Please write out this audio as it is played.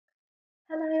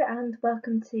and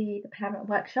welcome to the Parent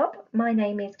Workshop. My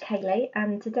name is Kaylee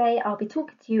and today I'll be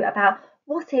talking to you about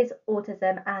what is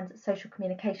autism and social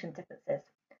communication differences.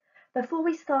 Before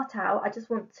we start out, I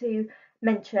just want to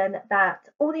mention that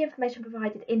all the information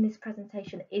provided in this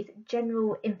presentation is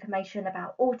general information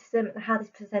about autism and how this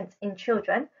presents in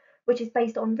children, which is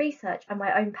based on research and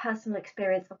my own personal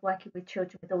experience of working with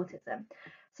children with autism.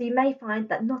 So you may find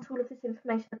that not all of this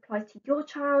information applies to your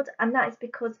child, and that is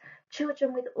because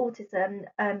children with autism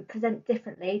present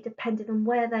differently depending on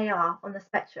where they are on the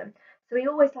spectrum. So we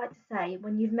always like to say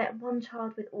when you've met one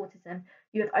child with autism,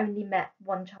 you have only met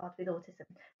one child with autism.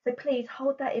 So please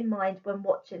hold that in mind when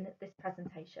watching this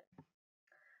presentation.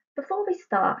 Before we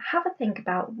start, have a think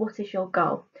about what is your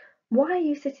goal. Why are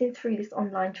you sitting through this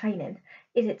online training?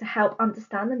 Is it to help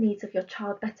understand the needs of your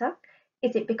child better?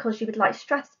 Is it because you would like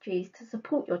strategies to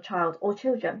support your child or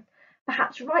children?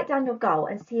 Perhaps write down your goal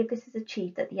and see if this is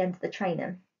achieved at the end of the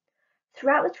training.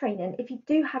 Throughout the training, if you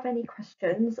do have any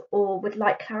questions or would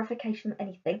like clarification on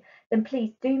anything, then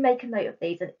please do make a note of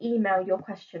these and email your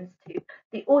questions to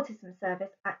the autism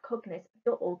service at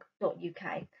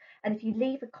cognis.org.uk. And if you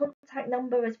leave a contact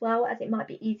number as well, as it might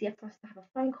be easier for us to have a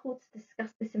phone call to discuss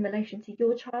this in relation to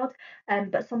your child,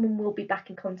 but someone will be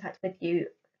back in contact with you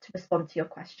to respond to your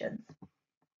questions.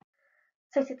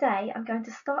 So today I'm going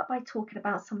to start by talking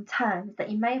about some terms that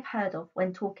you may have heard of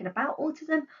when talking about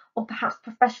autism, or perhaps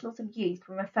professionals have used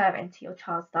when referring to your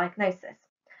child's diagnosis.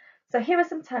 So here are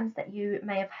some terms that you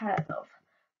may have heard of.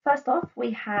 First off,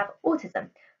 we have autism.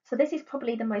 So this is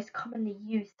probably the most commonly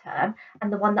used term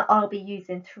and the one that I'll be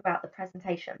using throughout the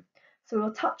presentation. So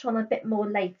we'll touch on a bit more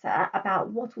later about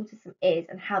what autism is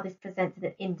and how this presents in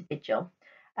an individual.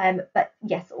 But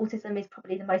yes, autism is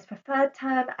probably the most preferred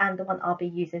term and the one I'll be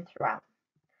using throughout.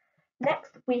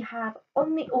 Next, we have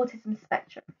on the autism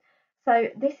spectrum. So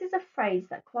this is a phrase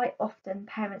that quite often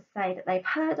parents say that they've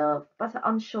heard of but are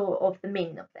unsure of the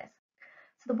meaning of this.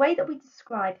 So the way that we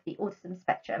describe the autism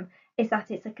spectrum is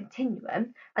that it's a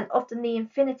continuum, and often the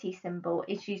infinity symbol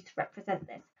is used to represent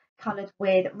this, coloured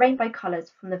with rainbow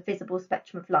colours from the visible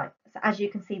spectrum of light. So as you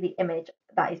can see the image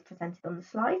that is presented on the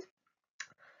slide.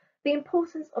 The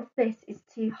importance of this is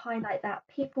to highlight that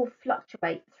people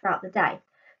fluctuate throughout the day.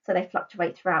 So they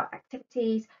fluctuate throughout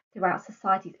activities, throughout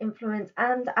society's influence,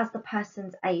 and as the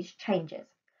person's age changes.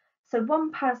 So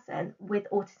one person with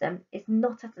autism is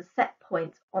not at a set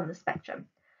point on the spectrum.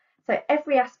 So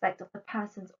every aspect of the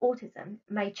person's autism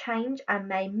may change and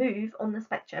may move on the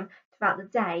spectrum throughout the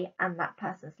day and that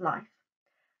person's life.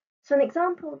 So an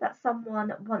example that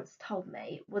someone once told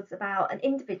me was about an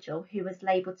individual who was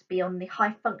labelled to be on the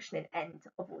high functioning end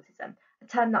of autism, a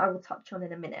term that I will touch on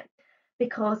in a minute,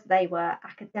 because they were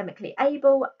academically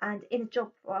able and in a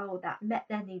job role that met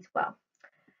their needs well.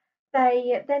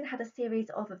 They then had a series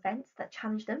of events that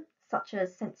challenged them, such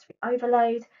as sensory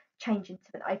overload, changing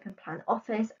to an open plan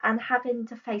office, and having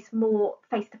to face more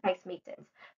face-to-face meetings,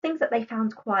 things that they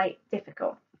found quite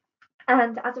difficult.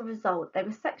 And as a result, they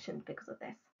were sectioned because of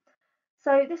this.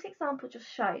 So this example just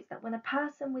shows that when a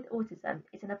person with autism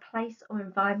is in a place or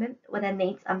environment where their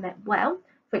needs are met well,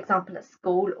 for example at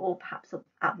school or perhaps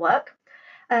at work,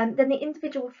 then the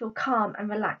individual will feel calm and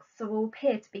relaxed, so will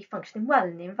appear to be functioning well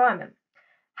in the environment.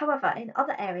 However, in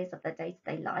other areas of their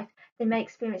day-to-day life, they may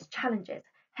experience challenges,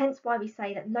 hence why we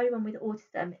say that no one with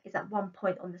autism is at one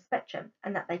point on the spectrum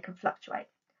and that they can fluctuate.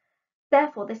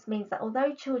 Therefore, this means that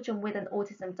although children with an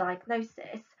autism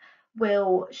diagnosis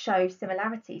will show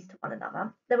similarities to one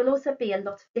another, there will also be a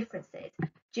lot of differences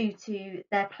due to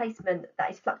their placement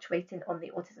that is fluctuating on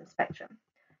the autism spectrum.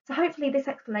 So hopefully this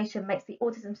explanation makes the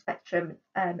autism spectrum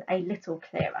a little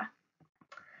clearer.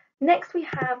 Next, we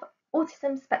have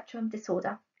autism spectrum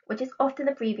disorder, which is often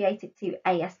abbreviated to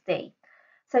ASD.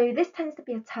 So this tends to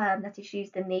be a term that is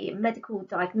used in the medical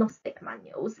diagnostic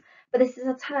manuals, but this is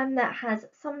a term that has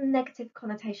some negative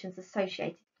connotations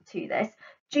associated to this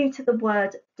due to the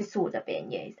word disorder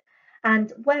being used.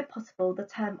 And where possible, the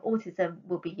term autism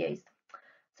will be used.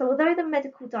 So although the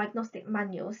medical diagnostic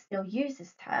manual still use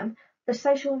this term, the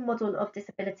social model of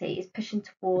disability is pushing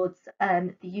towards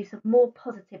the use of more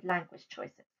positive language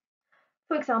choices.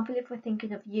 For example, if we're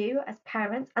thinking of you as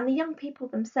parents and the young people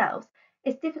themselves,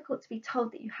 it's difficult to be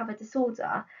told that you have a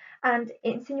disorder, and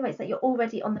it insinuates that you're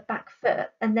already on the back foot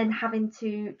and then having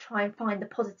to try and find the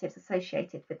positives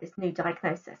associated with this new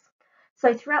diagnosis.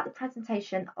 So throughout the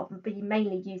presentation, I'll be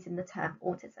mainly using the term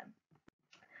autism.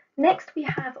 Next, we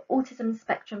have autism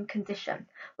spectrum condition,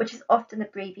 which is often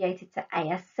abbreviated to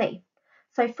ASC.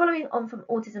 So following on from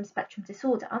autism spectrum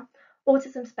disorder,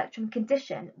 autism spectrum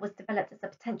condition was developed as a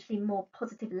potentially more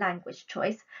positive language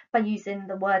choice by using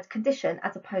the word condition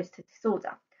as opposed to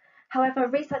disorder. However,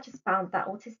 research has found that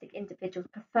autistic individuals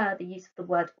prefer the use of the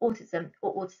word autism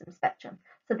or autism spectrum.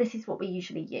 So this is what we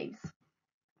usually use.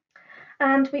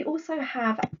 And we also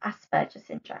have Asperger's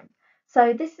syndrome.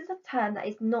 So this is a term that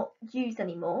is not used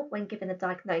anymore when given a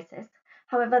diagnosis.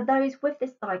 However, those with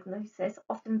this diagnosis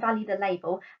often value the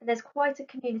label, and there's quite a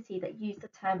community that use the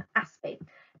term ASPI.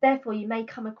 Therefore, you may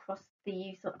come across the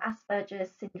use of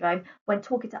Asperger's syndrome when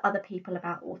talking to other people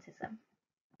about autism.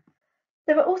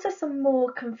 There are also some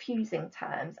more confusing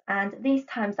terms, and these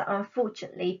terms that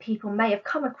unfortunately people may have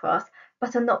come across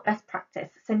but are not best practice,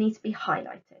 so need to be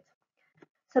highlighted.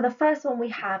 So the first one we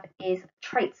have is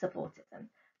traits of autism.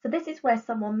 So this is where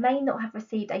someone may not have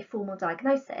received a formal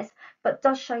diagnosis, but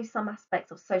does show some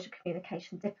aspects of social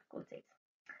communication difficulties.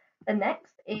 The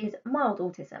next is mild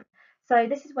autism. So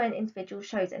this is when an individual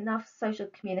shows enough social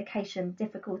communication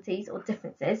difficulties or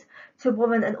differences to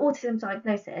warrant an autism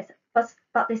diagnosis,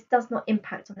 but this does not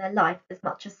impact on their life as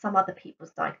much as some other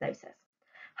people's diagnosis.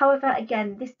 However,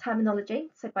 again, this terminology,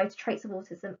 so both traits of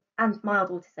autism and mild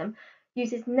autism,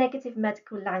 uses negative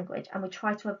medical language, and we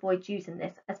try to avoid using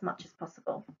this as much as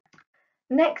possible.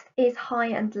 Next is high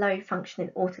and low functioning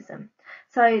autism.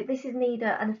 So this is neither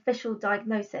an official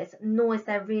diagnosis nor is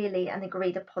there really an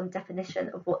agreed upon definition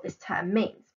of what this term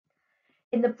means.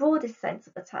 In the broadest sense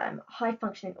of the term, high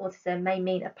functioning autism may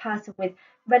mean a person with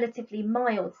relatively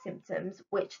mild symptoms,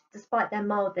 which, despite their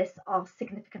mildness, are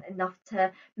significant enough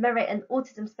to merit an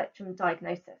autism spectrum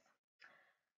diagnosis.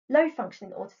 Low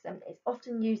functioning autism is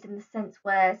often used in the sense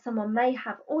where someone may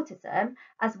have autism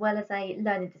as well as a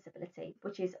learning disability,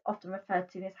 which is often referred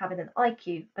to as having an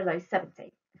IQ below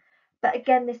 70. But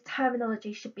again, this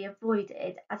terminology should be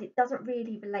avoided as it doesn't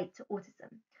really relate to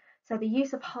autism. So the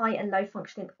use of high and low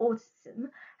functioning autism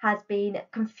has been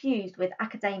confused with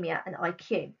academia and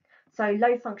IQ. So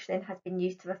low functioning has been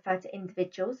used to refer to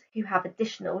individuals who have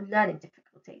additional learning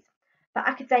difficulties. But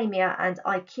academia and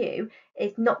IQ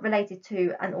is not related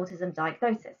to an autism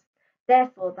diagnosis.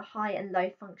 Therefore, the high and low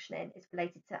functioning is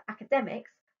related to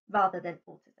academics rather than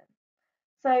autism.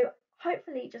 So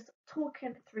hopefully just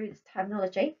talking through this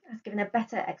terminology has given a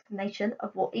better explanation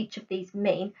of what each of these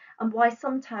mean and why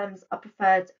some terms are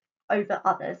preferred over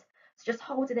others. So just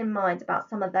hold it in mind about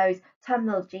some of those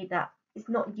terminology that is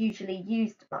not usually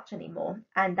used much anymore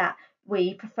and that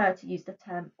we prefer to use the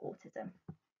term autism.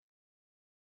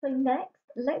 So next,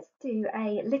 let's do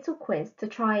a little quiz to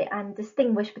try and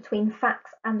distinguish between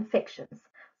facts and fictions.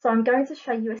 So I'm going to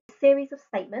show you a series of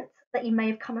statements that you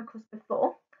may have come across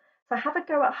before. So have a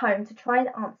go at home to try and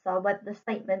answer whether the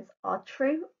statements are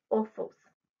true or false.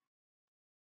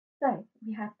 So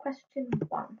we have question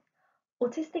 1.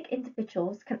 Autistic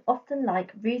individuals can often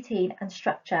like routine and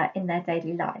structure in their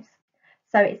daily lives.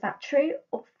 So is that true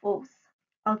or false?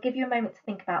 I'll give you a moment to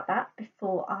think about that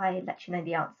before I let you know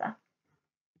the answer.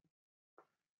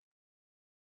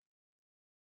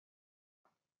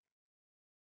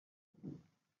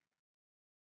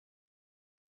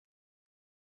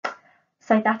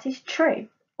 So that is true.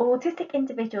 Autistic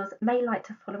individuals may like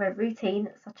to follow a routine,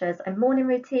 such as a morning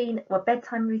routine or a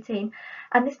bedtime routine,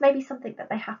 and this may be something that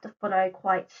they have to follow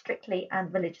quite strictly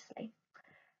and religiously.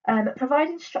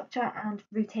 Providing structure and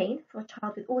routine for a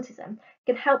child with autism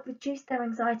can help reduce their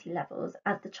anxiety levels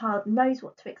as the child knows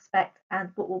what to expect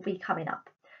and what will be coming up.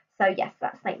 So yes,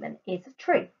 that statement is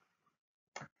true.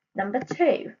 Number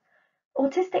 2,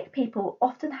 autistic people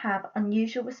often have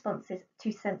unusual responses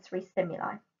to sensory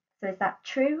stimuli. So is that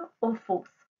true or false?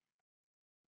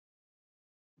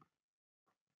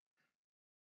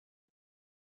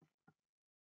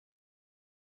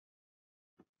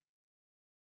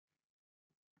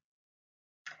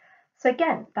 So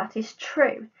again, that is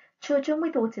true. Children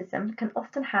with autism can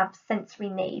often have sensory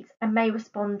needs and may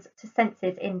respond to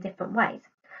senses in different ways.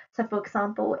 So for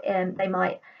example, they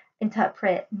might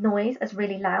interpret noise as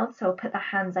really loud, so put their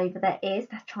hands over their ears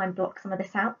to try and block some of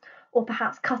this out, or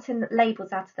perhaps cutting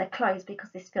labels out of their clothes because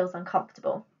this feels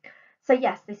uncomfortable. So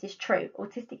yes, this is true.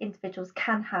 Autistic individuals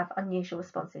can have unusual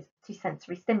responses to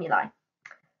sensory stimuli.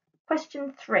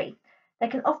 Question 3. There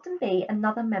can often be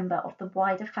another member of the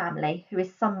wider family who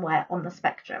is somewhere on the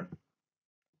spectrum.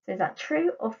 So is that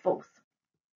true or false?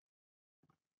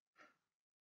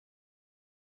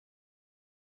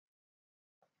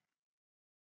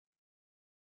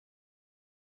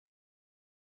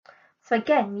 So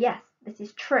again, yes, this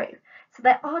is true. So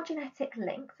there are genetic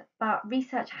links, but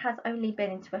research has only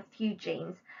been into a few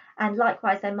genes, and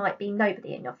likewise there might be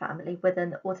nobody in your family with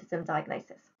an autism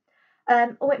diagnosis.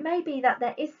 Or it may be that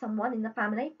there is someone in the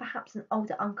family, perhaps an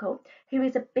older uncle, who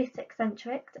is a bit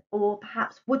eccentric or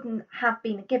perhaps wouldn't have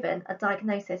been given a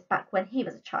diagnosis back when he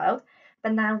was a child,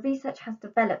 but now research has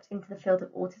developed into the field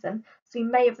of autism, so we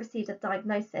may have received a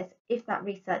diagnosis if that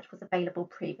research was available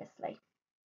previously.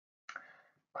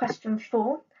 Question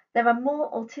 4. There are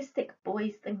more autistic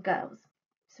boys than girls.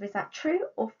 So is that true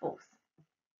or false?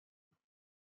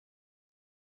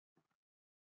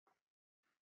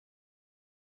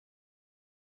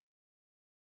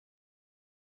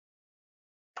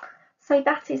 So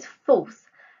that is false.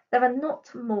 There are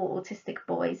not more autistic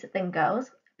boys than girls,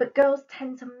 but girls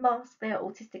tend to mask their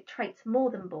autistic traits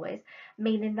more than boys,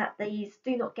 meaning that these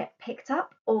do not get picked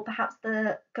up, or perhaps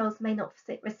the girls may not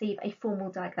receive a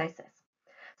formal diagnosis.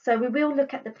 So we will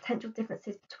look at the potential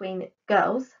differences between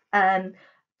girls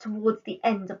towards the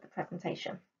end of the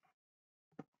presentation.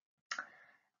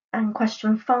 And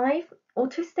question 5,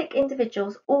 autistic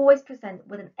individuals always present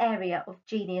with an area of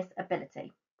genius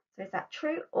ability. So is that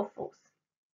true or false?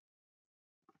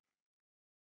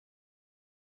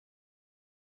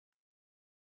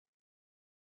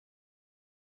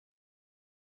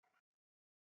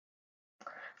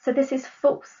 So this is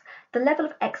false. The level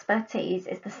of expertise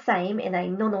is the same in a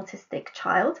non-autistic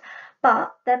child,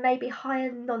 but there may be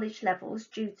higher knowledge levels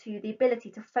due to the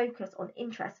ability to focus on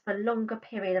interests for a longer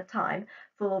period of time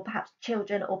for perhaps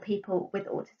children or people with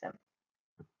autism.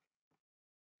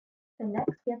 So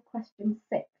next we have question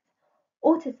 6.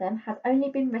 Autism has only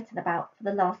been written about for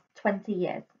the last 20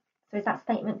 years. So is that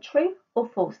statement true or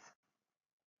false?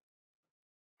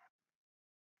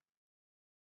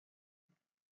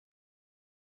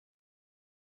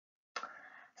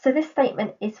 So this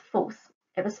statement is false.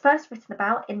 It was first written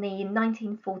about in the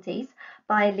 1940s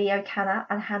by Leo Kanner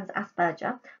and Hans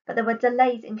Asperger, but there were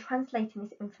delays in translating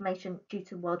this information due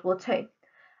to World War II.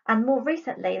 And more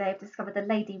recently, they have discovered a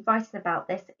lady writing about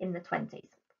this in the 20s.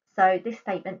 So this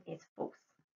statement is false.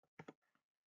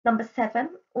 Number 7,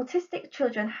 autistic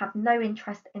children have no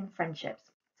interest in friendships.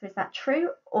 So is that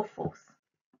true or false?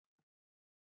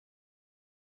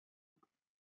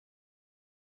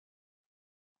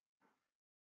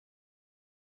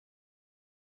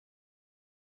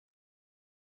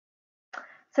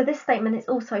 So this statement is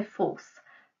also false.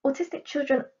 Autistic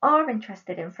children are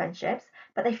interested in friendships,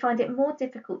 but they find it more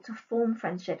difficult to form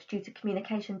friendships due to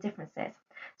communication differences.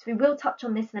 So we will touch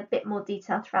on this in a bit more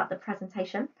detail throughout the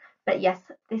presentation, but yes,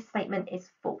 this statement is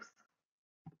false.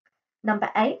 Number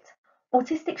 8,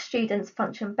 autistic students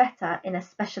function better in a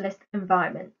specialist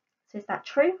environment. So is that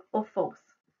true or false?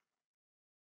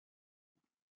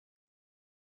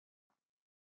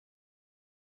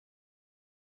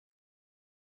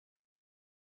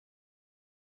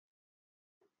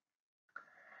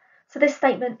 So this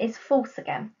statement is false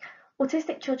again.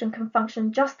 Autistic children can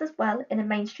function just as well in a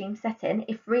mainstream setting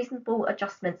if reasonable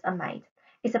adjustments are made.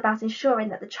 It's about ensuring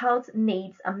that the child's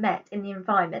needs are met in the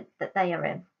environment that they are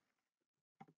in.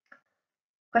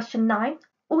 Question 9.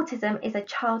 Autism is a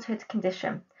childhood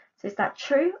condition. So is that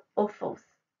true or false?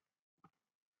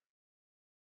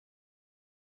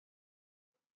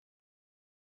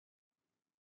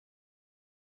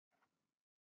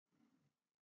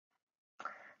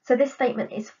 So this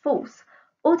statement is false.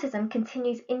 Autism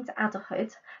continues into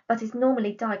adulthood, but is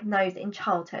normally diagnosed in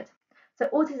childhood. So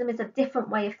autism is a different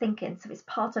way of thinking, so it's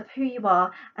part of who you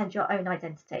are and your own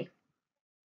identity.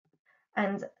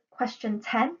 And question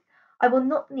 10, I will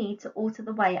not need to alter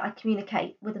the way I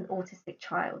communicate with an autistic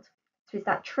child. So is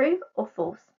that true or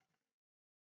false?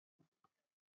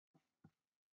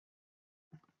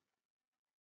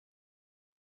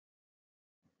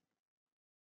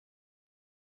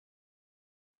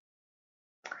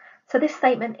 So this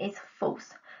statement is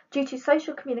false. Due to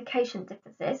social communication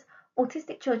differences,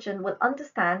 autistic children will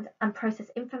understand and process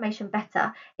information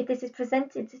better if this is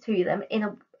presented to them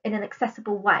in an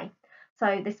accessible way.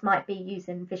 So this might be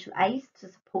using visual aids to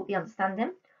support the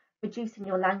understanding, reducing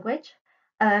your language,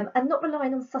 and not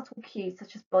relying on subtle cues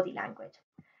such as body language.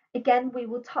 Again, we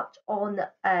will touch on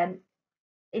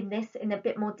in this in a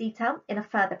bit more detail in a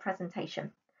further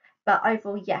presentation. But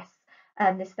overall, yes,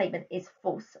 this statement is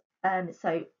false.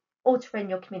 So altering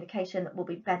your communication will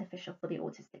be beneficial for the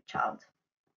autistic child.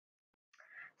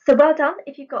 So well done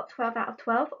if you got 12 out of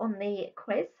 12 on the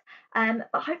quiz.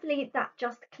 But hopefully that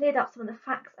just cleared up some of the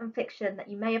facts and fiction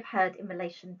that you may have heard in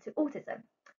relation to autism.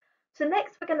 So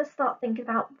next we're going to start thinking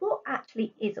about what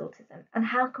actually is autism and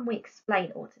how can we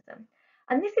explain autism.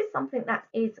 And this is something that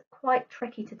is quite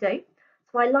tricky to do.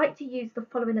 So I like to use the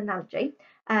following analogy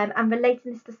and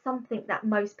relating this to something that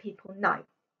most people know.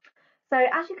 So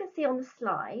as you can see on the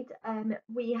slide,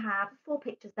 we have 4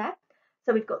 pictures there.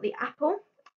 So we've got the Apple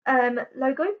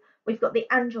logo, we've got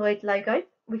the Android logo,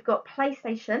 we've got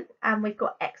PlayStation, and we've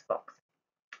got Xbox.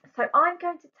 So I'm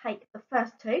going to take the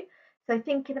first two, so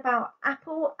thinking about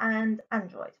Apple and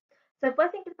Android. So if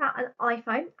we're thinking about an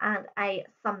iPhone and a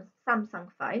Samsung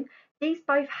phone, these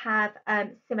both have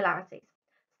similarities.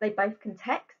 So they both can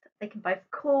text, they can both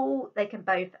call, they can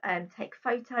both take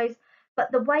photos,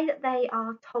 but the way that they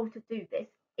are told to do this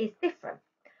is different.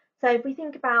 So if we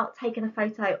think about taking a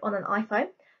photo on an iPhone,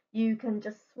 you can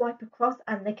just swipe across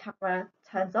and the camera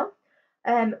turns on.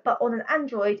 But on an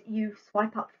Android, you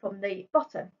swipe up from the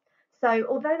bottom. So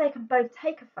although they can both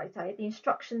take a photo, the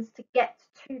instructions to get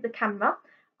to the camera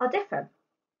are different.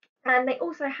 And they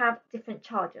also have different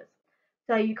chargers.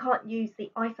 So you can't use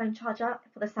the iPhone charger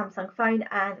for the Samsung phone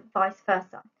and vice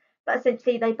versa. But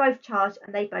essentially, they both charge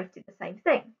and they both do the same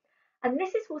thing. And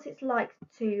this is what it's like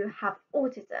to have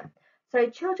autism. So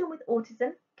children with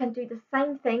autism can do the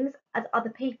same things as other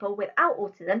people without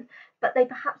autism, but they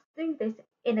perhaps do this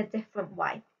in a different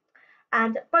way.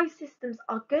 And both systems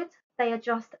are good, they are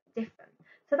just different.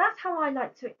 So that's how I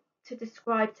like to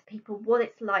describe to people what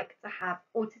it's like to have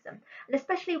autism. And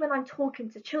especially when I'm talking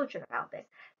to children about this,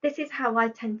 this is how I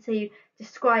tend to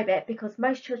describe it, because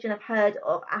most children have heard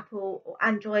of Apple or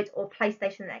Android or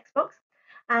PlayStation and Xbox.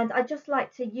 And I just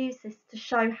like to use this to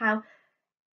show how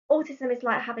autism is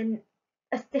like having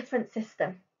a different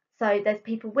system. So there's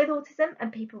people with autism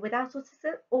and people without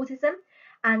autism,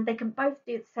 and they can both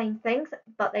do the same things,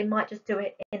 but they might just do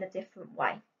it in a different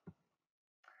way.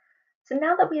 So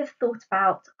now that we have thought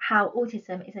about how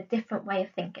autism is a different way of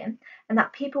thinking, and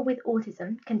that people with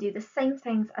autism can do the same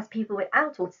things as people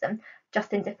without autism,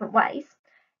 just in different ways,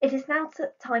 it is now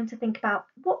time to think about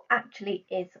what actually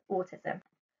is autism.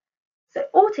 So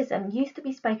autism used to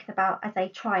be spoken about as a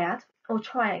triad or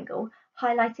triangle,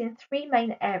 highlighting three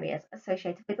main areas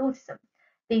associated with autism,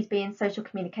 these being social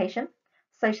communication,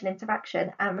 social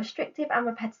interaction, and restrictive and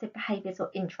repetitive behaviours or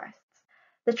interests.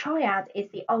 The triad is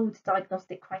the old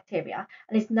diagnostic criteria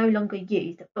and is no longer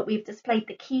used, but we've displayed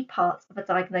the key parts of a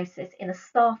diagnosis in a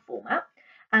star format,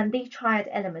 and these triad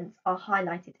elements are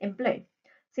highlighted in blue.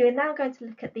 So we're now going to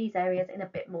look at these areas in a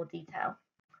bit more detail.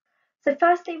 So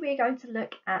firstly, we're going to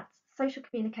look at social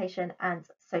communication and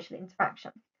social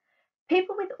interaction.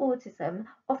 People with autism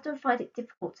often find it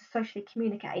difficult to socially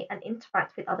communicate and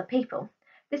interact with other people.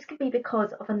 This can be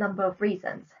because of a number of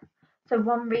reasons. So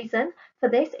one reason for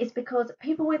this is because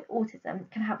people with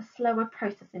autism can have a slower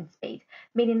processing speed,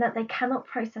 meaning that they cannot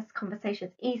process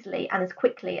conversations easily and as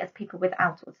quickly as people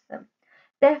without autism,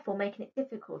 therefore making it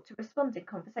difficult to respond in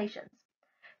conversations.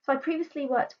 So I previously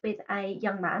worked with a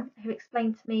young man who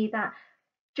explained to me that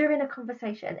during a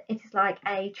conversation, it is like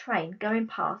a train going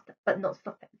past but not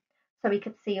stopping. So he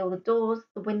could see all the doors,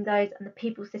 the windows, and the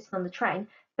people sitting on the train,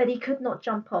 but he could not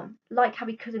jump on, like how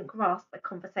he couldn't grasp a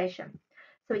conversation.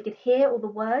 So he could hear all the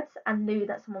words and knew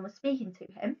that someone was speaking to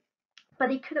him, but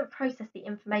he couldn't process the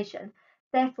information,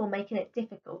 therefore making it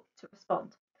difficult to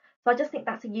respond. So I just think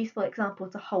that's a useful example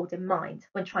to hold in mind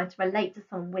when trying to relate to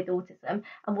someone with autism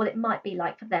and what it might be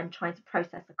like for them trying to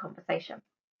process a conversation.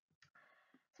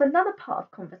 So another part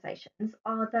of conversations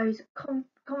are those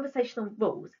conversational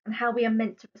rules and how we are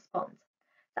meant to respond.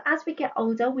 So as we get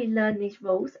older, we learn these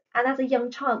rules, and as a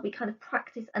young child, we kind of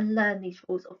practice and learn these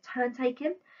rules of turn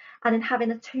taking and in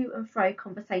having a to and fro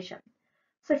conversation.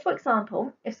 So for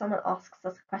example, if someone asks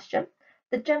us a question,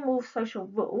 the general social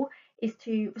rule is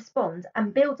to respond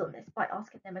and build on this by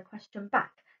asking them a question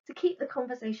back to keep the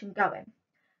conversation going.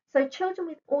 So children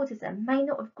with autism may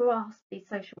not have grasped these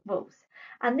social rules,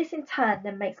 and this in turn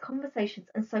then makes conversations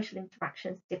and social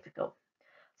interactions difficult.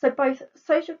 So both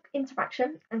social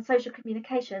interaction and social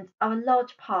communications are a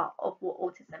large part of what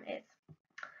autism is.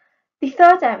 The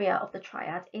third area of the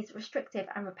triad is restrictive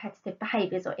and repetitive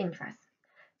behaviours or interests.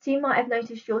 So you might have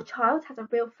noticed your child has a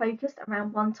real focus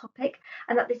around one topic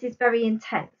and that this is very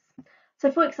intense.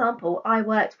 So for example, I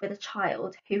worked with a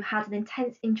child who had an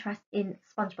intense interest in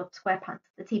SpongeBob SquarePants,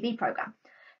 the TV programme.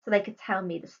 So they could tell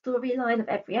me the storyline of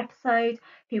every episode,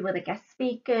 who were the guest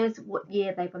speakers, what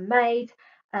year they were made,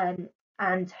 um,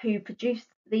 and who produced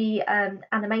the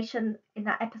animation in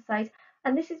that episode.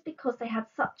 And this is because they had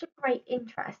such a great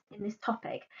interest in this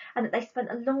topic and that they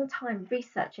spent a long time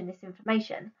researching this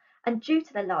information. And due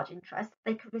to their large interest,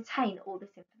 they could retain all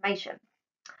this information.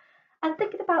 And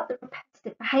thinking about the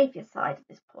repetitive behaviour side of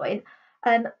this point,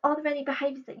 are there any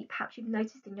behaviours that you've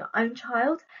noticed in your own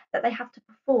child that they have to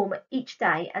perform each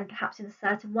day and perhaps in a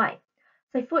certain way?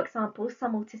 So, for example,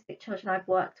 some autistic children I've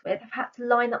worked with have had to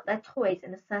line up their toys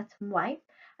in a certain way,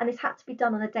 and this had to be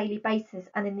done on a daily basis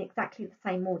and in exactly the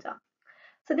same order.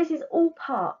 So, this is all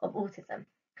part of autism.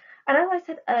 And as I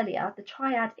said earlier, the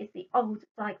triad is the old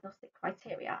diagnostic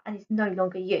criteria and is no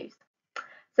longer used.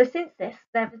 So since this,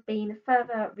 there has been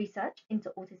further research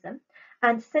into autism,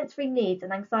 and sensory needs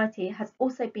and anxiety has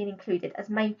also been included as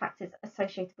main factors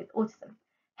associated with autism,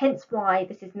 hence why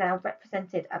this is now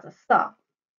represented as a star.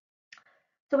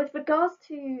 So with regards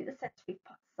to the sensory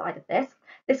side of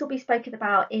this will be spoken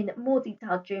about in more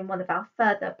detail during one of our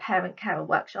further parent-carer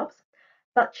workshops.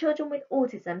 But children with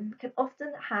autism can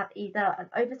often have either an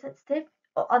oversensitive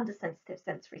or undersensitive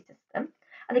sensory system,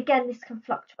 and again, this can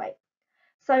fluctuate.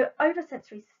 So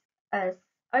uh,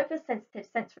 oversensitive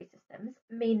sensory systems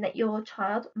mean that your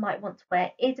child might want to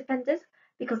wear ear defenders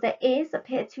because their ears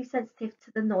appear too sensitive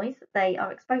to the noise that they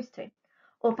are exposed to.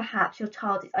 Or perhaps your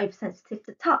child is oversensitive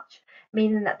to touch,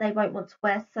 meaning that they won't want to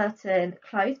wear certain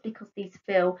clothes because these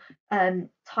feel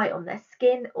tight on their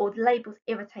skin, or the labels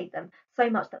irritate them so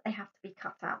much that they have to be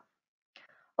cut out.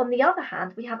 On the other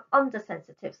hand, we have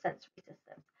undersensitive sensory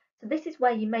systems. So this is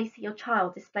where you may see your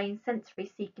child displaying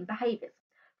sensory seeking behaviours.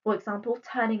 For example,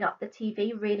 turning up the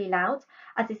TV really loud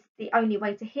as this is the only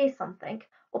way to hear something,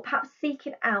 or perhaps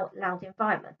seeking out loud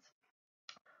environments.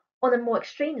 On a more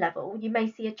extreme level, you may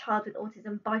see a child with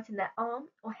autism biting their arm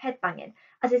or head banging,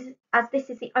 as this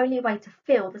is the only way to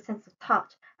feel the sense of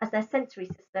touch, as their sensory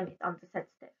system is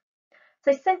undersensitive.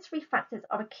 So sensory factors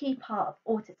are a key part of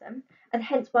autism, and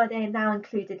hence why they are now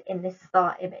included in this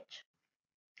star image.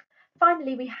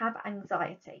 Finally, we have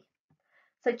anxiety.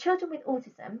 So children with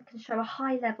autism can show a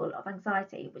high level of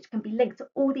anxiety, which can be linked to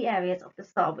all the areas of the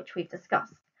star which we've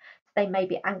discussed. So they may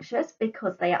be anxious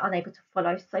because they are unable to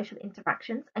follow social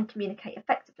interactions and communicate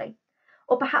effectively.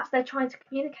 Or perhaps they're trying to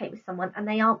communicate with someone and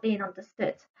they aren't being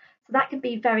understood. So that can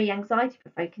be a very anxiety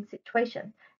provoking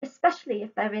situation, especially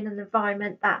if they're in an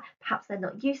environment that perhaps they're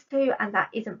not used to and that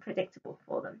isn't predictable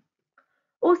for them.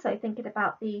 Also, thinking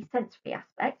about the sensory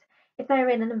aspect, if they're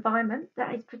in an environment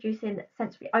that is producing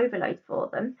sensory overload for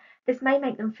them, this may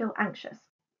make them feel anxious.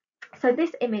 So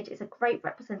this image is a great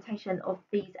representation of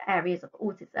these areas of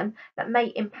autism that may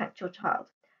impact your child.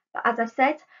 But as I've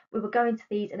said, we will go into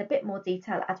these in a bit more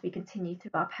detail as we continue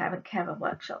through our parent-carer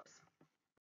workshops.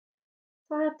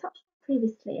 So I have touched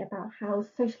previously about how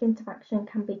social interaction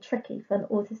can be tricky for an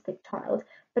autistic child,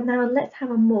 but now let's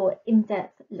have a more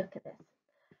in-depth look at this.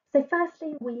 So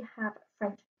firstly, we have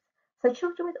friendships. So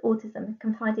children with autism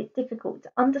can find it difficult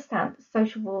to understand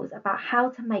social rules about how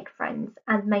to make friends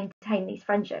and maintain these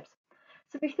friendships.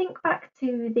 So if we think back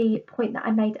to the point that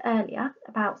I made earlier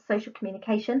about social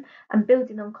communication and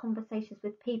building on conversations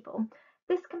with people,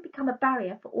 this can become a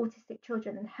barrier for autistic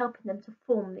children in helping them to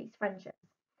form these friendships.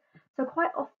 So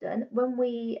quite often,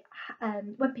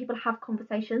 when people have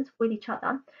conversations with each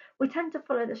other, we tend to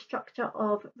follow the structure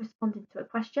of responding to a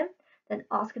question, then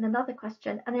asking another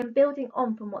question, and then building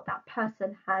on from what that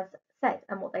person has said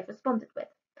and what they've responded with.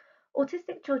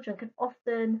 Autistic children can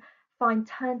often find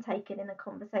turn taking in a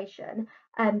conversation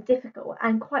difficult,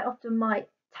 and quite often might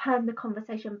turn the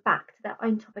conversation back to their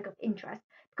own topic of interest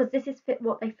because this is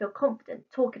what they feel confident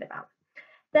talking about.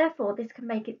 Therefore, this can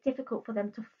make it difficult for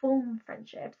them to form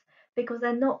friendships because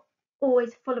they're not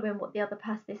always following what the other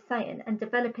person is saying and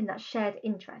developing that shared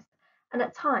interest. And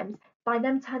at times, by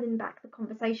them turning back the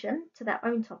conversation to their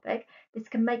own topic, this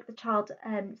can make the child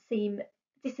seem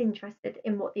disinterested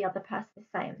in what the other person is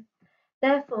saying.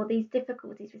 Therefore, these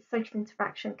difficulties with social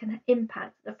interaction can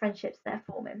impact the friendships they're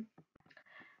forming.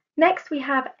 Next, we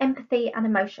have empathy and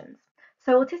emotions.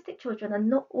 So, autistic children are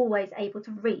not always able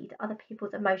to read other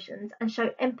people's emotions and show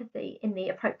empathy in the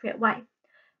appropriate way.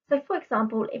 So, for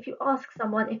example, if you ask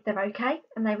someone if they're okay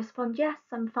and they respond, yes,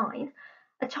 I'm fine,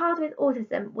 a child with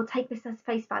autism will take this as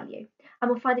face value and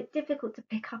will find it difficult to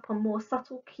pick up on more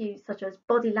subtle cues such as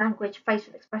body language,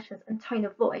 facial expressions, and tone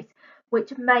of voice,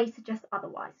 which may suggest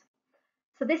otherwise.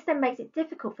 So this then makes it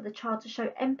difficult for the child to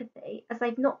show empathy as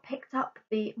they've not picked up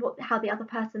how the other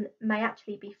person may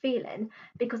actually be feeling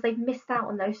because they've missed out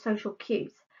on those social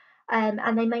cues.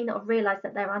 And they may not have realised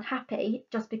that they're unhappy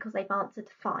just because they've answered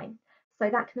fine. So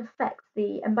that can affect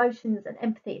the emotions and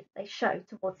empathy that they show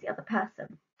towards the other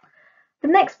person. The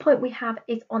next point we have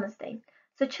is honesty.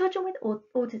 So children with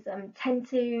autism tend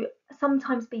to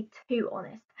sometimes be too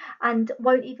honest and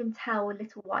won't even tell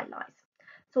little white lies.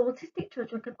 So autistic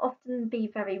children can often be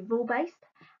very rule-based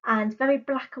and very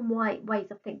black and white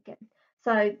ways of thinking.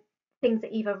 So things are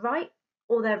either right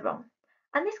or they're wrong.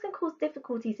 And this can cause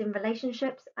difficulties in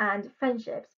relationships and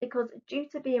friendships because due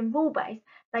to being rule-based,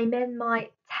 they then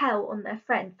might tell on their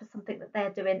friend for something that they're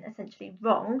doing essentially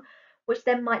wrong, which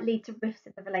then might lead to rifts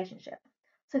in the relationship.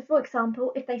 So, for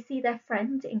example, if they see their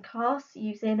friend in class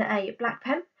using a black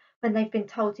pen when they've been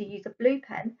told to use a blue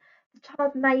pen, the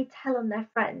child may tell on their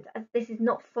friend as this is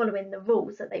not following the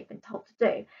rules that they've been told to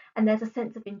do, and there's a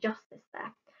sense of injustice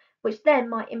there. which then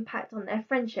might impact on their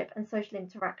friendship and social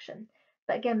interaction.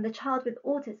 But again, the child with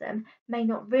autism may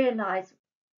not realise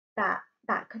that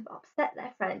that could upset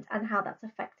their friend and how that's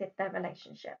affected their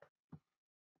relationship.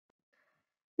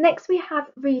 Next, we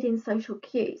have reading social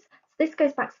cues. So this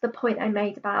goes back to the point I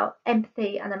made about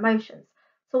empathy and emotions.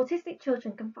 So autistic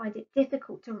children can find it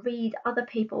difficult to read other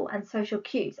people and social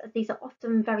cues, as these are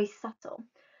often very subtle.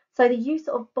 So the use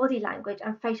of body language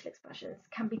and facial expressions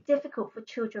can be difficult for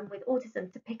children with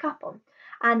autism to pick up on,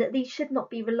 and these should not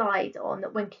be relied on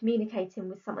when communicating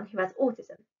with someone who has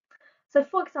autism. So,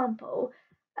 for example,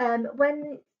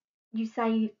 when you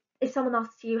say, if someone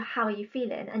asks you, how are you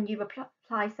feeling? And you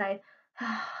reply saying,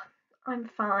 "Ah, I'm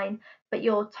fine," but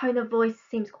your tone of voice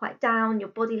seems quite down, your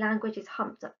body language is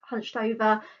hunched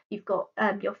over, you've got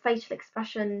your facial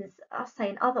expressions are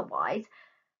saying otherwise,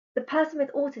 the person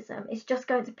with autism is just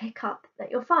going to pick up that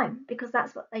you're fine because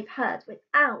that's what they've heard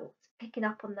without picking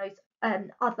up on those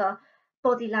other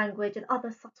body language and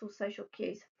other subtle social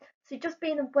cues. So just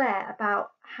being aware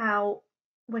about how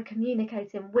we're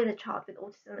communicating with a child with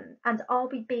autism and are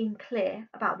we being clear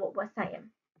about what we're saying.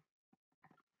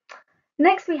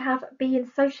 Next, we have being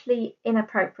socially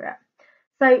inappropriate.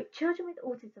 So children with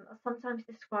autism are sometimes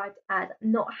described as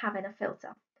not having a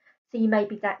filter. So you may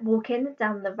be walking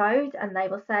down the road and they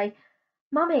will say,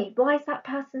 "Mummy, why is that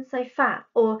person so fat?"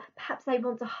 Or perhaps they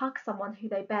want to hug someone who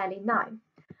they barely know.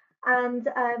 And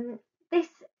this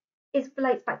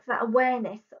relates back to that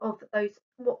awareness of those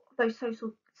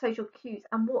social cues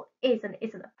and what is and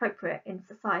isn't appropriate in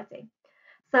society.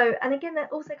 So, and again,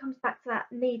 that also comes back to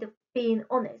that need of being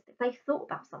honest. If they thought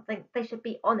about something, they should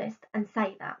be honest and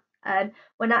say that.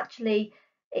 When actually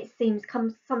it seems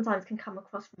sometimes can come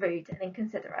across rude and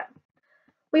inconsiderate.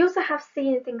 We also have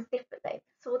seeing things differently.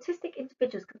 So autistic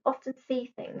individuals can often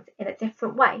see things in a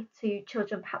different way to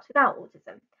children perhaps without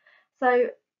autism.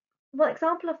 So one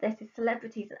example of this is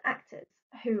celebrities and actors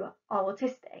who are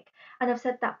autistic and have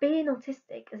said that being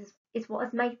autistic is what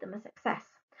has made them a success.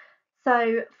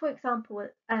 So, for example,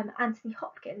 Anthony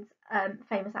Hopkins,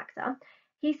 famous actor,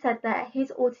 he said that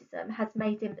his autism has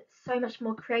made him so much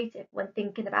more creative when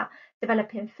thinking about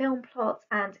developing film plots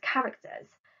and characters,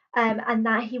 and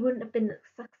that he wouldn't have been the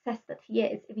success that he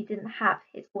is if he didn't have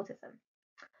his autism.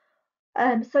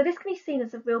 So this can be seen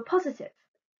as a real positive.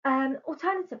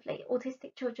 Alternatively,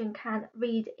 autistic children can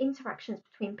read interactions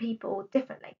between people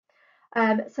differently.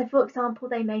 So, for example,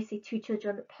 they may see two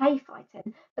children play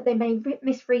fighting, but they may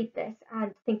misread this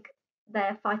and think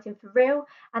they're fighting for real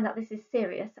and that this is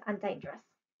serious and dangerous.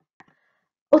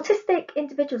 Autistic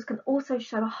individuals can also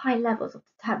show high levels of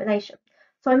determination.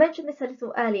 So I mentioned this a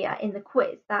little earlier in the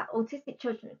quiz that autistic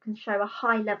children can show a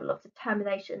high level of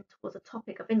determination towards a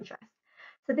topic of interest.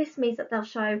 So this means that they'll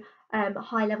show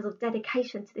high levels of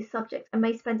dedication to this subject and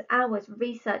may spend hours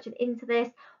researching into this,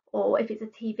 or if it's a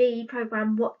TV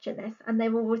program, watching this, and they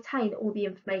will retain all the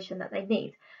information that they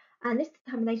need. And this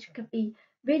determination can be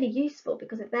really useful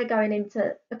because if they're going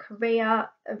into a career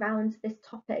around this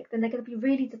topic, then they're going to be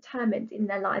really determined in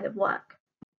their line of work.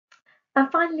 And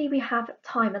finally, we have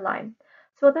time alone.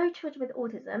 So although children with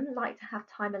autism like to have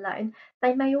time alone,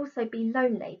 they may also be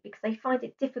lonely because they find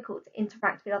it difficult to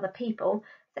interact with other people,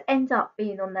 to end up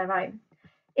being on their own.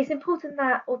 It's important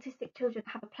that autistic children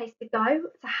have a place to go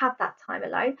to have that time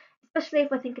alone, especially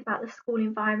if we're thinking about the school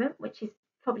environment, which is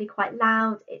probably quite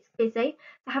loud, it's busy.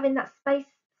 So having that safe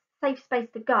space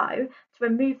to go to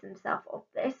remove themselves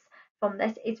from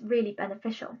this is really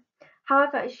beneficial.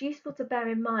 However, it's useful to bear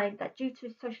in mind that due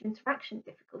to social interaction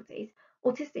difficulties,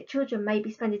 autistic children may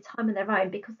be spending time on their own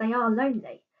because they are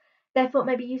lonely. Therefore, it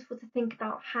may be useful to think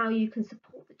about how you can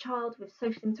support the child with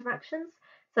social interactions.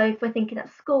 So if we're thinking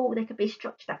at school, there could be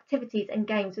structured activities and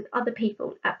games with other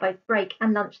people at both break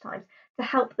and lunch times to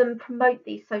help them promote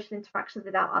these social interactions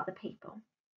without other people.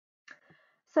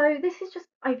 So this is just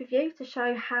an overview to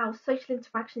show how social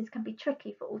interactions can be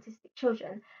tricky for autistic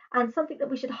children and something that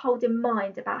we should hold in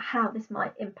mind about how this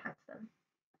might impact them.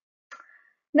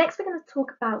 Next, we're going to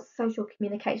talk about social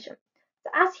communication. So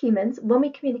as humans, when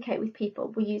we communicate with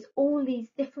people, we use all these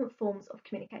different forms of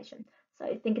communication.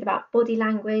 So thinking about body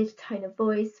language, tone of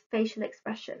voice, facial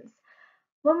expressions.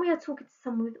 When we are talking to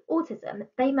someone with autism,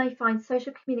 they may find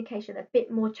social communication a bit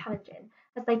more challenging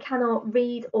as they cannot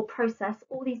read or process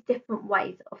all these different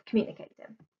ways of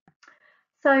communicating.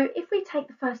 So if we take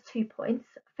the first 2 points,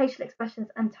 facial expressions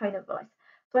and tone of voice.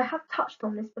 So I have touched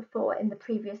on this before in the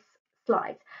previous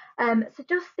slides. So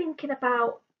just thinking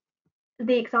about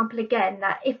the example again,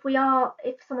 that if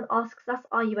someone asks us,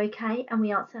 "Are you okay?" and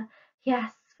we answer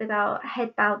yes with our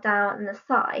head bowed down and a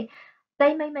sigh,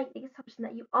 they may make the assumption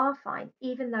that you are fine,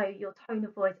 even though your tone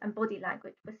of voice and body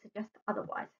language would suggest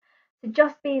otherwise. So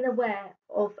just being aware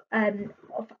of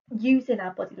using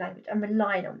our body language and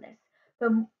relying on this.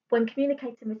 When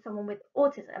communicating with someone with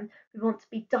autism, we want to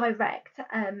be direct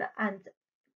and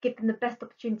give them the best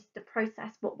opportunity to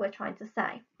process what we're trying to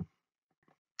say.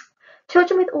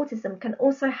 Children with autism can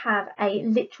also have a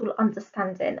literal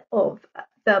understanding of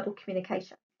verbal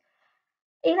communication.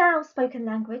 In our spoken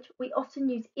language, we often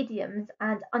use idioms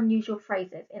and unusual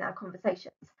phrases in our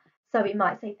conversations. So we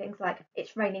might say things like,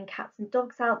 it's raining cats and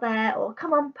dogs out there, or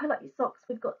come on, pull up your socks,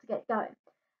 we've got to get going.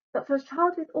 But for a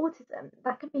child with autism,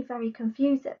 that can be very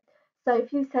confusing. So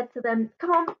if you said to them,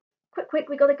 come on, quick,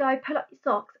 we got to go, pull up your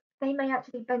socks, they may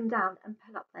actually bend down and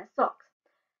pull up their socks.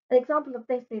 An example of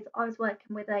this is I was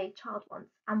working with a child once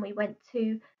and we went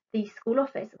to the school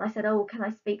office and I said, oh, can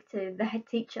I speak to the head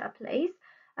teacher, please?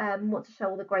 Want to show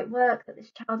all the great work that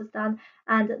this child has done.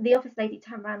 And the office lady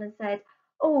turned around and said,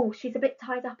 oh, she's a bit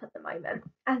tied up at the moment.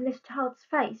 And this child's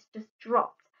face just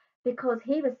dropped because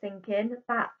he was thinking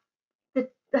that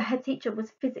the head teacher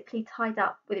was physically tied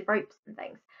up with ropes and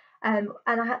things. And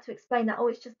I had to explain that, oh,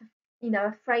 it's just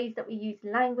a phrase that we use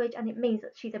in language, and it means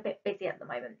that she's a bit busy at the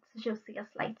moment, so she'll see us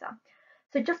later.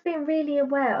 So just being really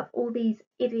aware of all these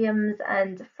idioms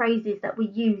and phrases that we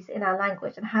use in our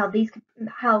language and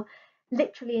how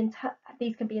literally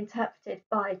these can be interpreted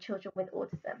by children with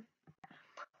autism.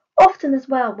 Often as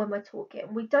well, when we're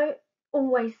talking, we don't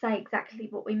always say exactly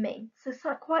what we mean. So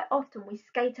quite often we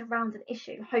skate around an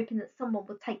issue, hoping that someone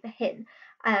will take the hint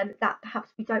that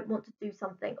perhaps we don't want to do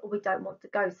something or we don't want to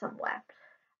go somewhere.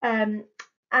 Um,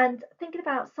 and thinking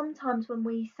about sometimes when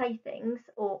we say things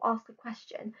or ask a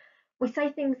question, we say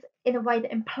things in a way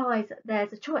that implies that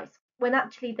there's a choice when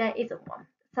actually there isn't one.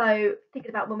 So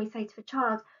thinking about when we say to a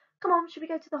child, come on, should we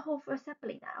go to the hall for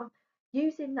assembly now?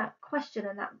 Using that question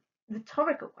and that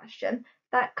rhetorical question,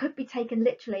 that could be taken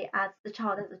literally as the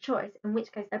child has a choice, in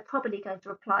which case they're probably going to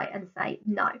reply and say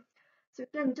no. So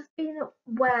again, just being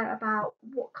aware about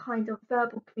what kind of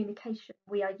verbal communication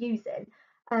we are using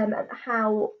and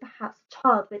how perhaps a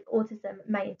child with autism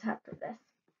may interpret this.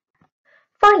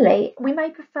 Finally, we may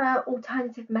prefer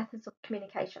alternative methods of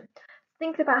communication.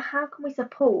 Think about how can we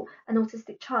support an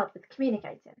autistic child with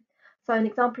communicating. So an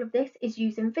example of this is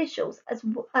using visuals as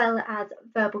well as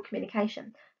verbal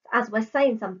communication. As we're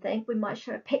saying something, we might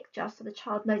show a picture so the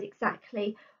child knows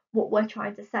exactly what we're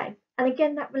trying to say. And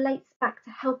again, that relates back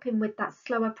to helping with that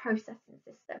slower processing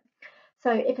system.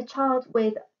 So if a child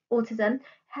with autism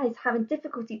is having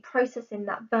difficulty processing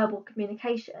that verbal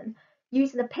communication,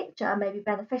 using a picture may be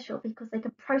beneficial because they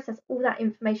can process all that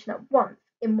information at once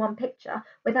in one picture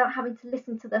without having to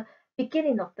listen to the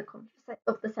beginning of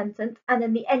the sentence and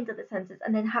then the end of the sentence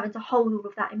and then having to hold all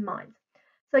of that in mind.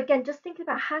 So again, just thinking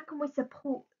about how can we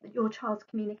support your child's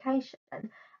communication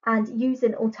and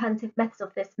using alternative methods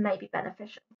of this may be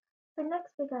beneficial. So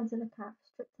next we're going to look at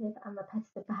restrictive and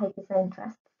repetitive behaviours and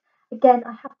interests. Again,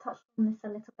 I have touched on this a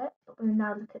little bit, but we'll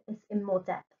now look at this in more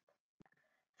depth.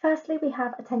 Firstly, we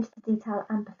have attention to detail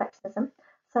and perfectionism.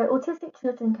 So autistic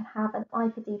children can have an eye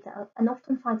for detail and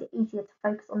often find it easier to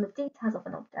focus on the details of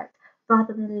an object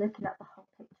rather than looking at the whole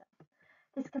picture.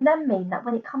 This can then mean that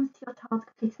when it comes to your child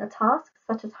completing a task,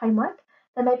 such as homework,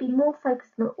 they may be more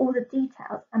focused on all the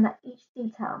details and that each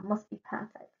detail must be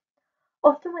perfect.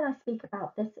 Often when I speak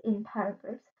about this in parent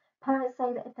groups, parents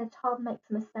say that if their child makes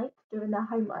a mistake during their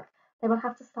homework, they will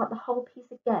have to start the whole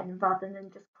piece again rather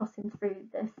than just crossing through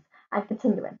this and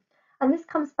continuing. And this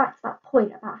comes back to that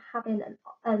point about having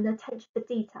an attention to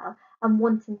detail and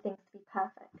wanting things to be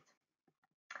perfect.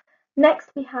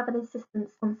 Next, we have an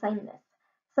insistence on sameness.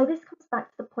 So this comes back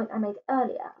to the point I made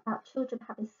earlier about children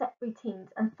having set routines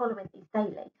and following these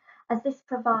daily, as this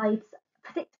provides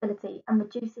predictability and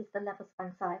reduces the levels of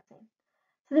anxiety.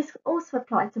 So this also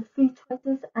applies to food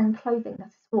choices and clothing that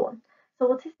is worn. So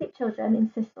autistic children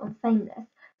insist on sameness,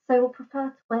 so will prefer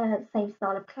to wear the same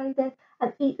style of clothing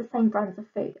and eat the same brands of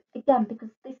food. Again, because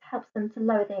this helps them to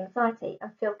lower the anxiety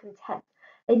and feel content.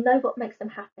 They know what makes them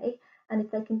happy, and if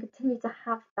they can continue to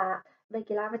have that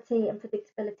regularity and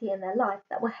predictability in their life,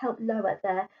 that will help lower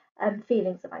their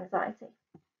feelings of anxiety.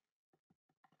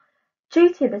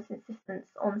 Due to this insistence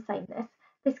on sameness,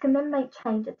 this can then make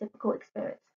change a difficult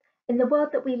experience. In the world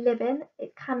that we live in,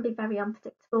 it can be very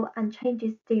unpredictable and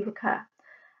changes do recur.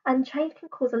 And change can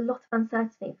cause a lot of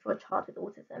uncertainty for a child with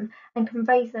autism and can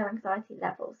raise their anxiety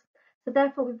levels. So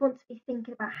therefore, we want to be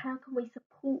thinking about how can we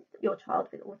support your child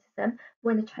with autism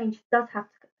when a change does have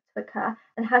to occur,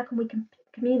 and how can we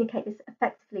communicate this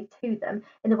effectively to them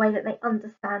in a way that they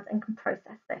understand and can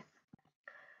process this.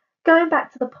 Going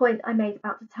back to the point I made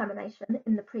about determination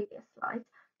in the previous slide,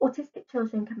 autistic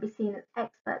children can be seen as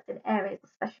experts in areas of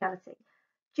speciality.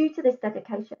 Due to this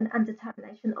dedication and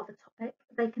determination of a topic,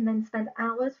 they can then spend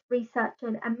hours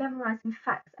researching and memorising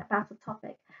facts about a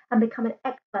topic and becoming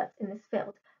experts in this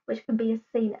field, which can be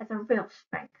seen as a real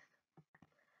strength.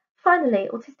 Finally,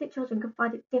 autistic children can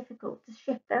find it difficult to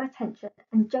shift their attention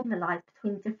and generalise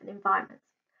between different environments.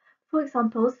 For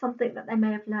example, something that they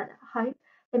may have learned at home,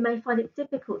 they may find it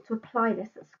difficult to apply this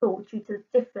at school due to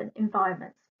the different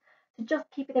environments. So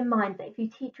just keep it in mind that if you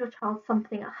teach your child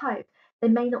something at home, they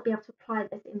may not be able to apply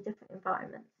this in different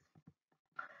environments.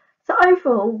 So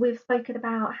overall, we've spoken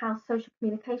about how social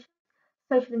communication,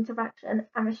 social interaction,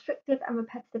 and restrictive and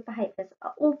repetitive behaviours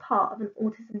are all part of an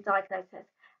autism diagnosis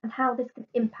and how this can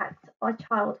impact a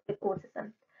child with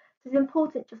autism. So it's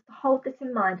important just to hold this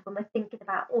in mind when we're thinking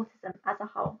about autism as a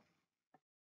whole.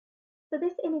 So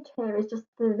this image here is just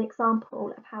an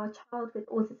example of how a child with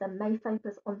autism may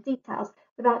focus on details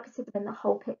without considering the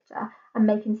whole picture and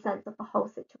making sense of the whole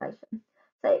situation.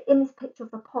 So in this picture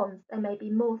of the pond, they may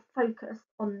be more focused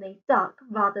on the duck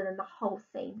rather than the whole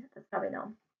scene that's going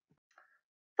on.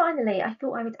 Finally, I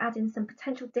thought I would add in some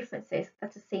potential differences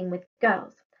that are seen with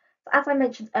girls. So as I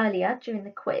mentioned earlier during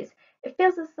the quiz, it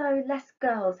feels as though less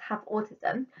girls have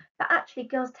autism, but actually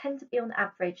girls tend to be on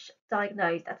average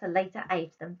diagnosed at a later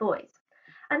age than boys.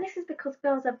 And this is because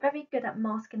girls are very good at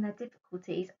masking their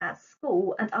difficulties at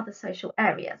school and other social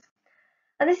areas.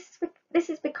 And this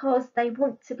is because they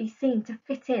want to be seen to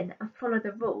fit in and follow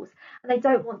the rules, and they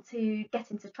don't want to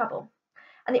get into trouble.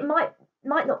 And it might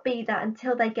not be that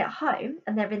until they get home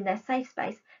and they're in their safe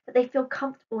space that they feel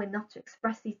comfortable enough to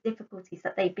express these difficulties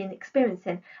that they've been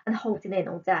experiencing and holding in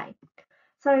all day.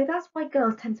 So that's why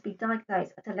girls tend to be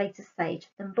diagnosed at a later stage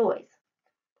than boys.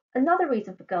 Another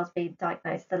reason for girls being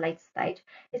diagnosed at a later stage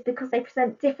is because they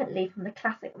present differently from the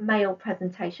classic male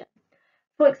presentation.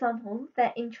 For example,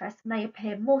 their interests may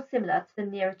appear more similar to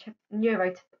the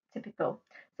neurotypical.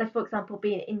 So, for example,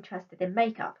 being interested in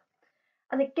makeup.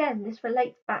 And again, this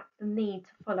relates back to the need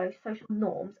to follow social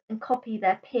norms and copy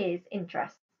their peers'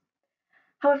 interests.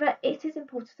 However, it is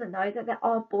important to know that there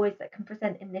are boys that can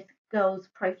present in this girls'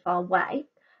 profile way,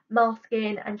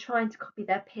 masking and trying to copy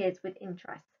their peers with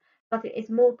interests, but it is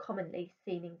more commonly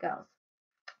seen in girls.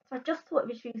 So I just thought it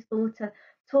was useful to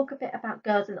talk a bit about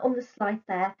girls, and on the slide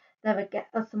there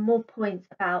are some more points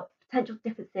about potential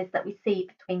differences that we see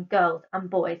between girls and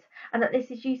boys, and that this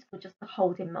is useful just to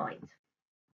hold in mind.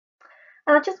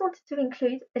 And I just wanted to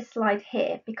include this slide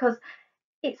here because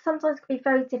it sometimes can be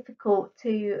very difficult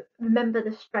to remember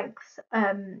the strengths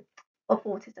of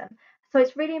autism. So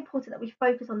it's really important that we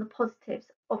focus on the positives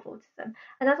of autism.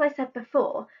 And as I said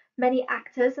before, many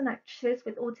actors and actresses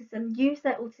with autism use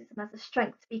their autism as a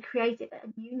strength to be creative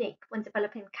and unique when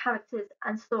developing characters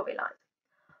and storylines.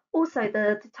 Also,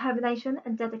 the determination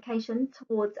and dedication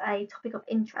towards a topic of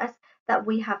interest that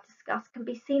we have discussed can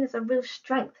be seen as a real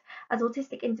strength, as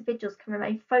autistic individuals can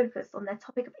remain focused on their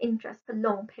topic of interest for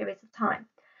long periods of time.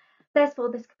 Therefore,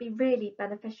 this could be really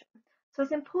beneficial. So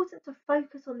it's important to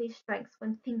focus on these strengths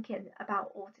when thinking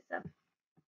about autism.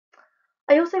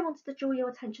 I also wanted to draw your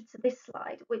attention to this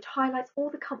slide, which highlights all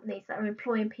the companies that are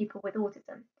employing people with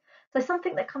autism. So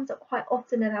something that comes up quite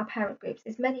often in our parent groups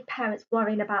is many parents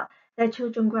worrying about their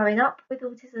children growing up with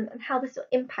autism and how this will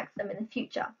impact them in the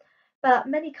future. But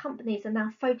many companies are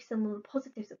now focusing on the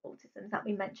positives of autism that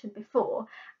we mentioned before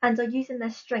and are using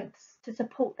their strengths to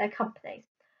support their companies.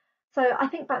 So I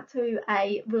think back to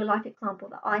a real life example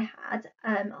that I had.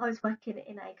 I was working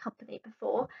in a company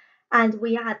before, and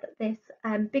we had this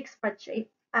big spreadsheet,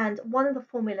 and one of the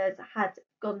formulas had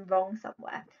gone wrong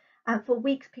somewhere. And for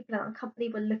weeks, people in our company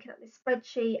were looking at this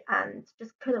spreadsheet and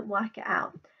just couldn't work it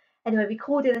out. Anyway, we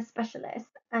called in a specialist,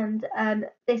 and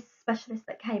this specialist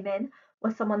that came in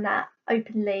was someone that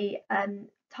openly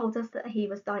told us that he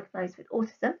was diagnosed with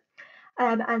autism.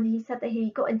 And he said that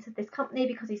he got into this company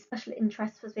because his special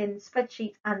interest was in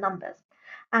spreadsheets and numbers.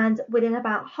 And within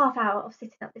about half hour of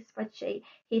sitting at this spreadsheet,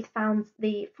 he'd found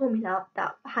the formula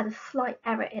that had a slight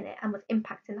error in it and was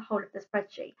impacting the whole of the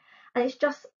spreadsheet. And it's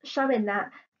just showing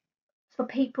that for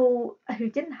people who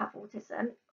didn't have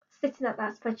autism, sitting at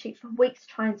that spreadsheet for weeks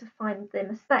trying to find the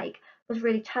mistake was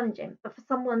really challenging. But for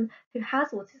someone who has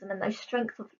autism and those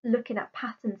strengths of looking at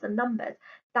patterns and numbers,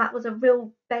 that was a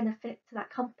real benefit to that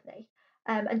company,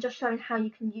 and just showing how you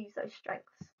can use those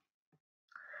strengths.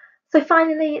 So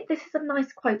finally, this is a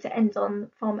nice quote to end on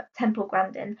from Temple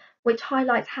Grandin, which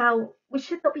highlights how we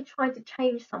should not be trying to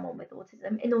change someone with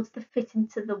autism in order to fit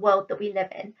into the world that we live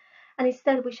in. And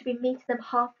instead, we should be meeting them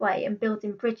halfway and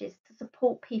building bridges to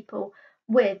support people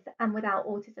with and without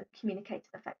autism communicating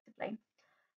effectively.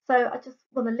 So I just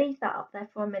want to leave that up there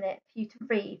for a minute for you to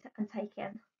read and take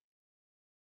in.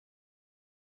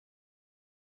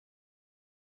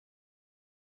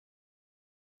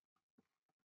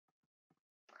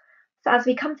 So as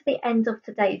we come to the end of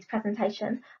today's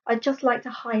presentation, I'd just like to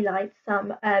highlight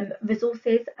some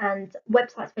resources and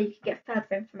websites where you can get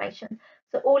further information.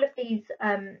 So all of these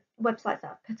websites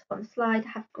that I've put up on the slide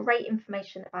have great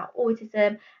information about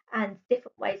autism and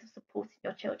different ways of supporting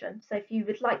your children. So if you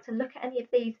would like to look at any of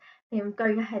these, then go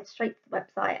ahead straight to the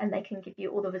website and they can give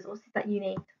you all the resources that you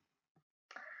need.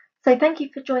 So thank you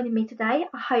for joining me today.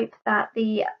 I hope that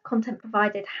the content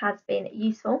provided has been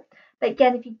useful. But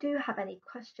again, if you do have any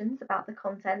questions about the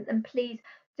content, then please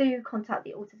do contact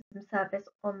the Autism Service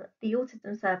on the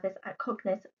Autism Service at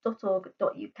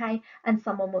cognis.org.uk and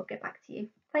someone will get back to you.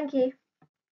 Thank you.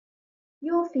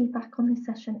 Your feedback on this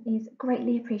session is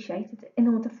greatly appreciated in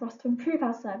order for us to improve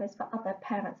our service for other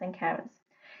parents and carers.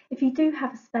 If you do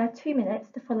have a spare 2 minutes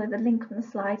to follow the link on the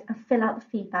slide and fill out the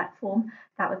feedback form,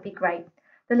 that would be great.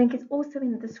 The link is also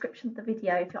in the description of the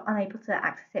video if you're unable to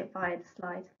access it via the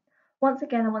slide. Once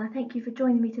again, I want to thank you for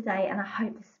joining me today and I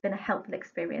hope this has been a helpful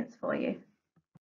experience for you.